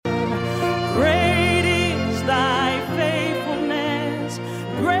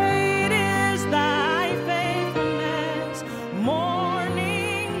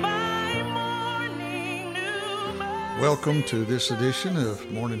welcome to this edition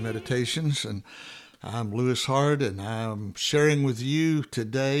of Morning Meditations, and I'm Lewis Hard, and I'm sharing with you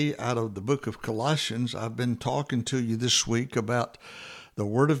today out of the book of Colossians. I've been talking to you this week about the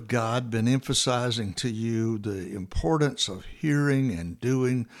Word of God, been emphasizing to you the importance of hearing and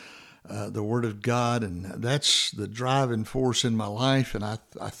doing the Word of God, and that's the driving force in my life. And I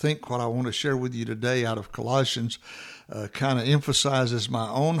think what I want to share with you today out of Colossians kind of emphasizes my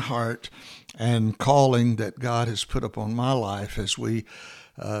own heart and calling that God has put upon my life as we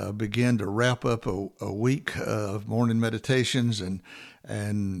begin to wrap up a week of morning meditations.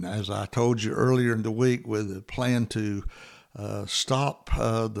 And as I told you earlier in the week, with a plan to stop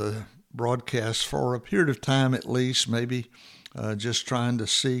the broadcast for a period of time at least, maybe just trying to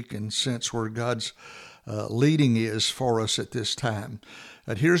seek and sense where God's leading is for us at this time.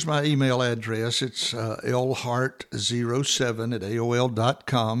 Here's my email address. It's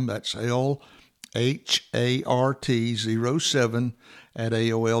lhart07@aol.com. That's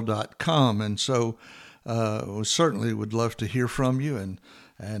LHART07@aol.com. And so we certainly would love to hear from you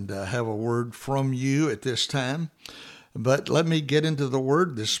and have a word from you at this time. But let me get into the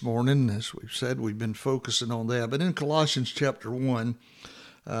Word this morning. As we've said, we've been focusing on that. But in Colossians chapter 1,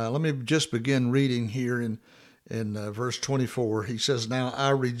 let me just begin reading here in verse 24. He says, "Now I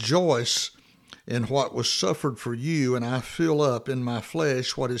rejoice in what was suffered for you, and I fill up in my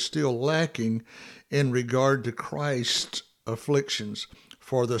flesh what is still lacking in regard to Christ's afflictions,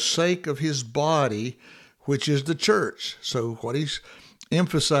 for the sake of his body, which is the church." So what he's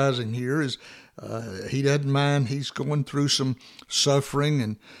emphasizing here is he doesn't mind. He's going through some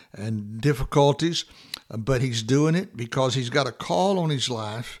suffering and difficulties, but he's doing it because he's got a call on his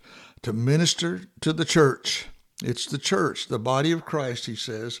life to minister to the church. It's the church, the body of Christ, he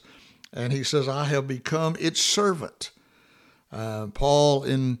says. And he says, "I have become its servant." Paul,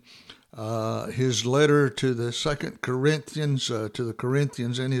 in his letter to the Corinthians,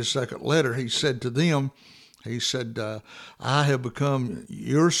 in his second letter, he said to them, "I have become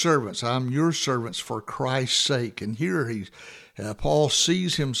your servants. I'm your servants for Christ's sake." And here Paul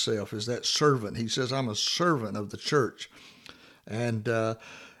sees himself as that servant. He says, "I'm a servant of the church." And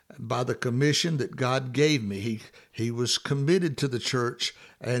by the commission that God gave me, he was committed to the church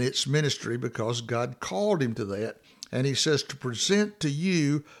and its ministry because God called him to that. And he says to present to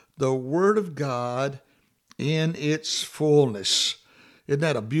you the Word of God in its fullness. Isn't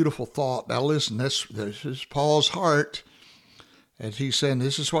that a beautiful thought? Now listen, this is Paul's heart. And he's saying,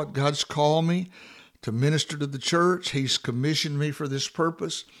 this is what God's called me to minister to the church. He's commissioned me for this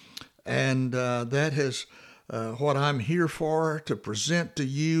purpose. And that is what I'm here for, to present to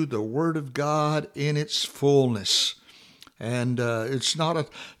you the Word of God in its fullness. And it's not a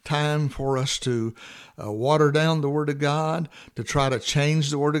time for us to water down the Word of God, to try to change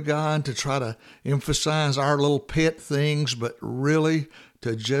the Word of God, to try to emphasize our little pet things, but really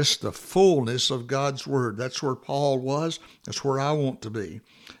to just the fullness of God's Word. That's where Paul was. That's where I want to be.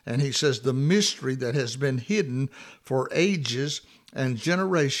 And he says, the mystery that has been hidden for ages and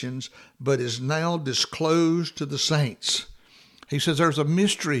generations, but is now disclosed to the saints. He says there's a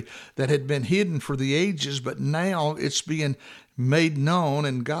mystery that had been hidden for the ages, but now it's being made known,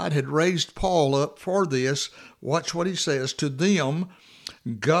 and God had raised Paul up for this. Watch what he says. "To them,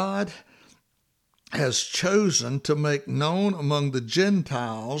 God has chosen to make known among the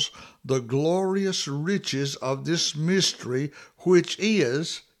Gentiles the glorious riches of this mystery, which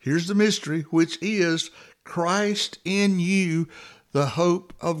is," here's the mystery, "which is Christ in you, the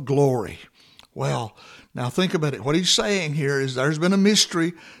hope of glory." Well, now think about it. What he's saying here is there's been a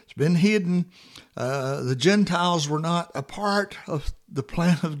mystery. It's been hidden. The Gentiles were not a part of the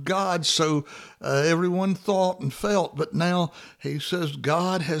plan of God, so everyone thought and felt. But now he says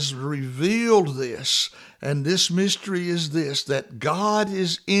God has revealed this, and this mystery is this, that God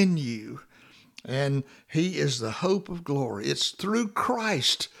is in you, and he is the hope of glory. It's through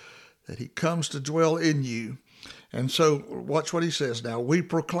Christ that he comes to dwell in you. And so watch what he says now. "We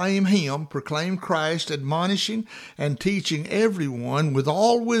proclaim him," proclaim Christ, "admonishing and teaching everyone with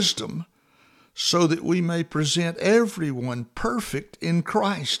all wisdom, so that we may present everyone perfect in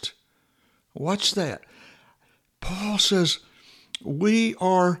Christ." Watch that. Paul says we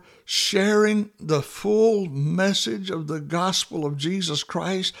are sharing the full message of the gospel of Jesus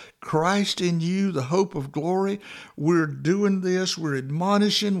Christ, Christ in you, the hope of glory. We're doing this. We're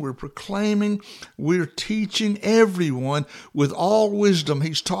admonishing. We're proclaiming. We're teaching everyone with all wisdom.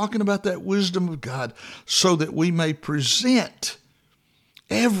 He's talking about that wisdom of God, so that we may present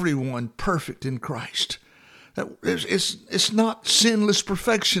everyone perfect in Christ. It's not sinless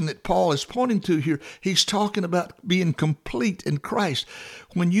perfection that Paul is pointing to here. He's talking about being complete in Christ.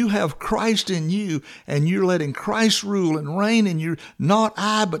 When you have Christ in you and you're letting Christ rule and reign and you're not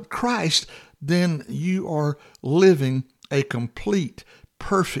I but Christ, then you are living a complete,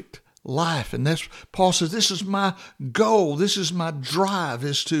 perfect life. And that's, Paul says, this is my goal, this is my drive,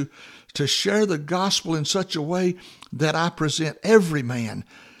 is to share the gospel in such a way that I present every man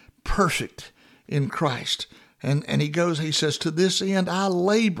perfect in Christ. And he says, to this end I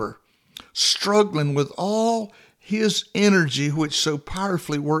labor, struggling with all his energy, which so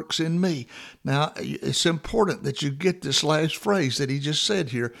powerfully works in me. Now, it's important that you get this last phrase that he just said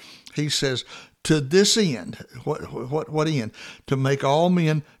here. He says, to this end. What end? To make all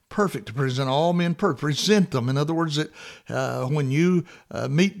men perfect, to present all men perfect, present them. In other words, that when you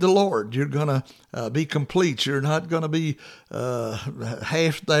meet the Lord, you're going to be complete. You're not going to be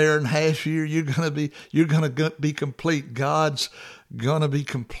half there and half here. You're going to be complete. God's going to be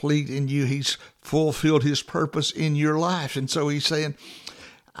complete in you. He's fulfilled his purpose in your life. And so he's saying,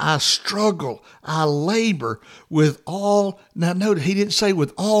 I struggle, I labor with all. Now notice, he didn't say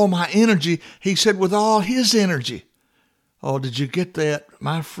with all my energy. He said with all his energy. Oh, did you get that?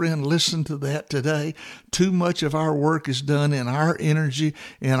 My friend, listen to that today. Too much of our work is done in our energy,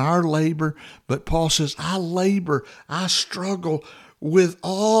 in our labor. But Paul says, I labor, I struggle with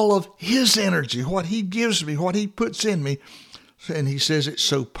all of his energy, what he gives me, what he puts in me. And he says it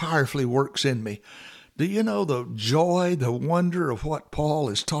so powerfully works in me. Do you know the joy, the wonder of what Paul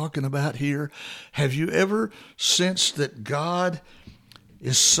is talking about here? Have you ever sensed that God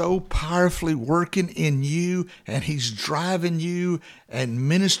is so powerfully working in you and he's driving you and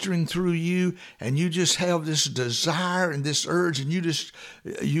ministering through you, and you just have this desire and this urge, and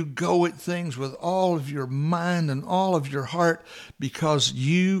you go at things with all of your mind and all of your heart because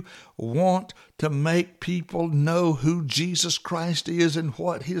you want to make people know who Jesus Christ is and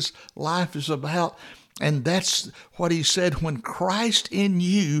what his life is about. And that's what he said, when Christ in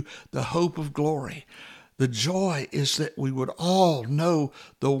you, the hope of glory. The joy is that we would all know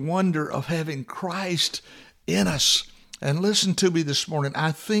the wonder of having Christ in us. And listen to me this morning.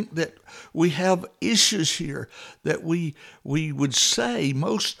 I think that we have issues here that we would say,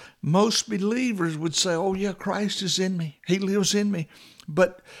 most believers would say, oh yeah, Christ is in me. He lives in me.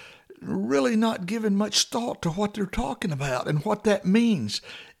 But really not giving much thought to what they're talking about and what that means.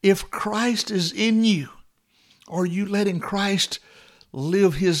 If Christ is in you, are you letting Christ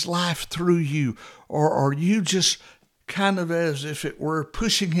live his life through you? Or are you just kind of as if it were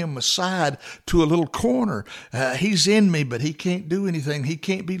pushing him aside to a little corner? He's in me, but he can't do anything. He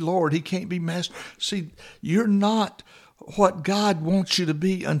can't be Lord. He can't be Master. See, you're not what God wants you to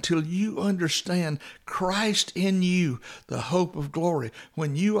be until you understand Christ in you, the hope of glory.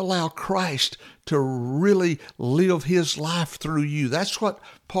 When you allow Christ to really live his life through you. That's what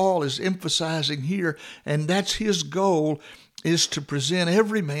Paul is emphasizing here, and that's his goal, is to present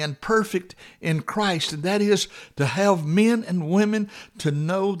every man perfect in Christ. And that is to have men and women to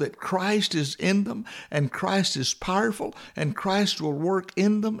know that Christ is in them and Christ is powerful and Christ will work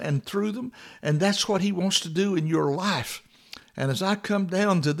in them and through them. And that's what he wants to do in your life. And as I come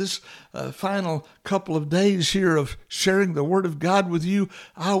down to this final couple of days here of sharing the Word of God with you,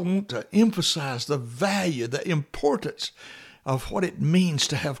 I want to emphasize the value, the importance of what it means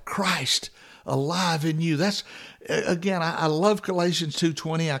to have Christ alive in you. That's, again, I love Galatians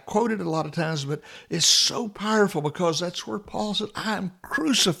 2:20. I quote it a lot of times, but it's so powerful because that's where Paul said, I am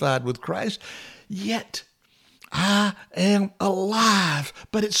crucified with Christ, yet I am alive.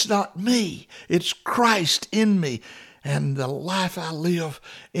 But it's not me. It's Christ in me. And the life I live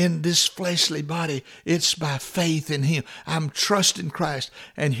in this fleshly body, it's by faith in him. I'm trusting Christ.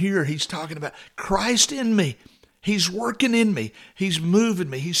 And here he's talking about Christ in me. He's working in me. He's moving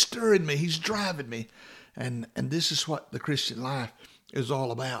me. He's stirring me. He's driving me. And this is what the Christian life is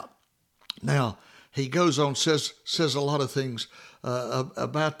all about. Now, he goes on, says a lot of things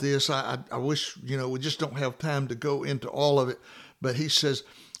about this. I wish, we just don't have time to go into all of it. But he says,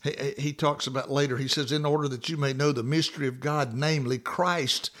 he talks about later, he says, in order that you may know the mystery of God, namely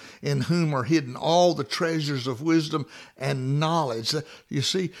Christ, in whom are hidden all the treasures of wisdom and knowledge. You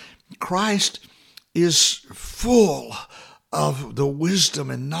see, Christ is full of the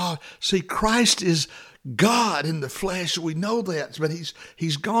wisdom and knowledge. See, Christ is God in the flesh. We know that, but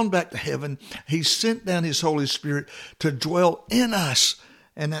he's gone back to heaven. He's sent down his Holy Spirit to dwell in us,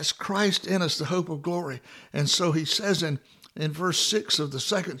 and that's Christ in us, the hope of glory. And so he says in verse 6 of the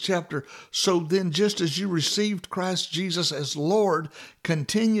 2nd chapter, so then just as you received Christ Jesus as Lord,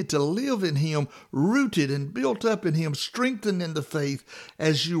 continue to live in him, rooted and built up in him, strengthened in the faith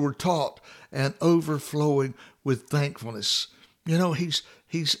as you were taught, and overflowing with thankfulness. You know, he's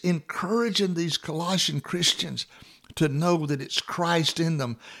encouraging these Colossian Christians to know that it's Christ in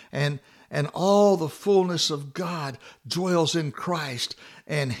them, and all the fullness of God dwells in Christ,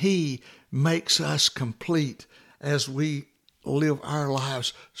 and he makes us complete as we live our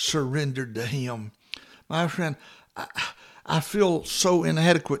lives surrendered to him. My friend, I feel so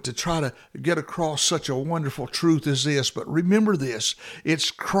inadequate to try to get across such a wonderful truth as this, but remember this: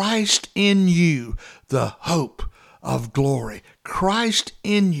 it's Christ in you, the hope of glory. Christ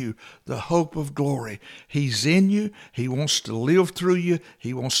in you, the hope of glory. He's in you. He wants to live through you.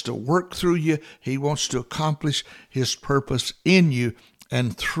 He wants to work through you. He wants to accomplish his purpose in you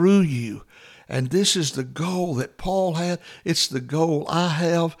and through you. And this is the goal that Paul had. It's the goal I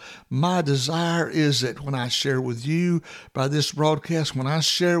have. My desire is that when I share with you by this broadcast, when I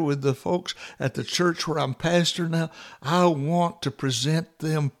share with the folks at the church where I'm pastor now, I want to present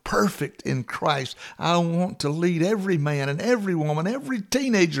them perfect in Christ. I want to lead every man and every woman, every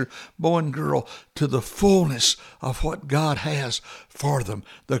teenager, boy and girl, to the fullness of what God has for them.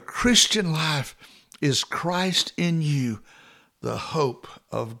 The Christian life is Christ in you, the hope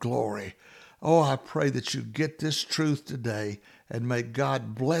of glory. Oh, I pray that you get this truth today, and may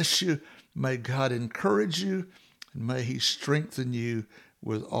God bless you, may God encourage you, and may he strengthen you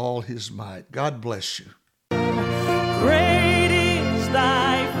with all his might. God bless you. Great is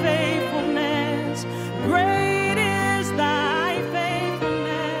thy faithfulness. Great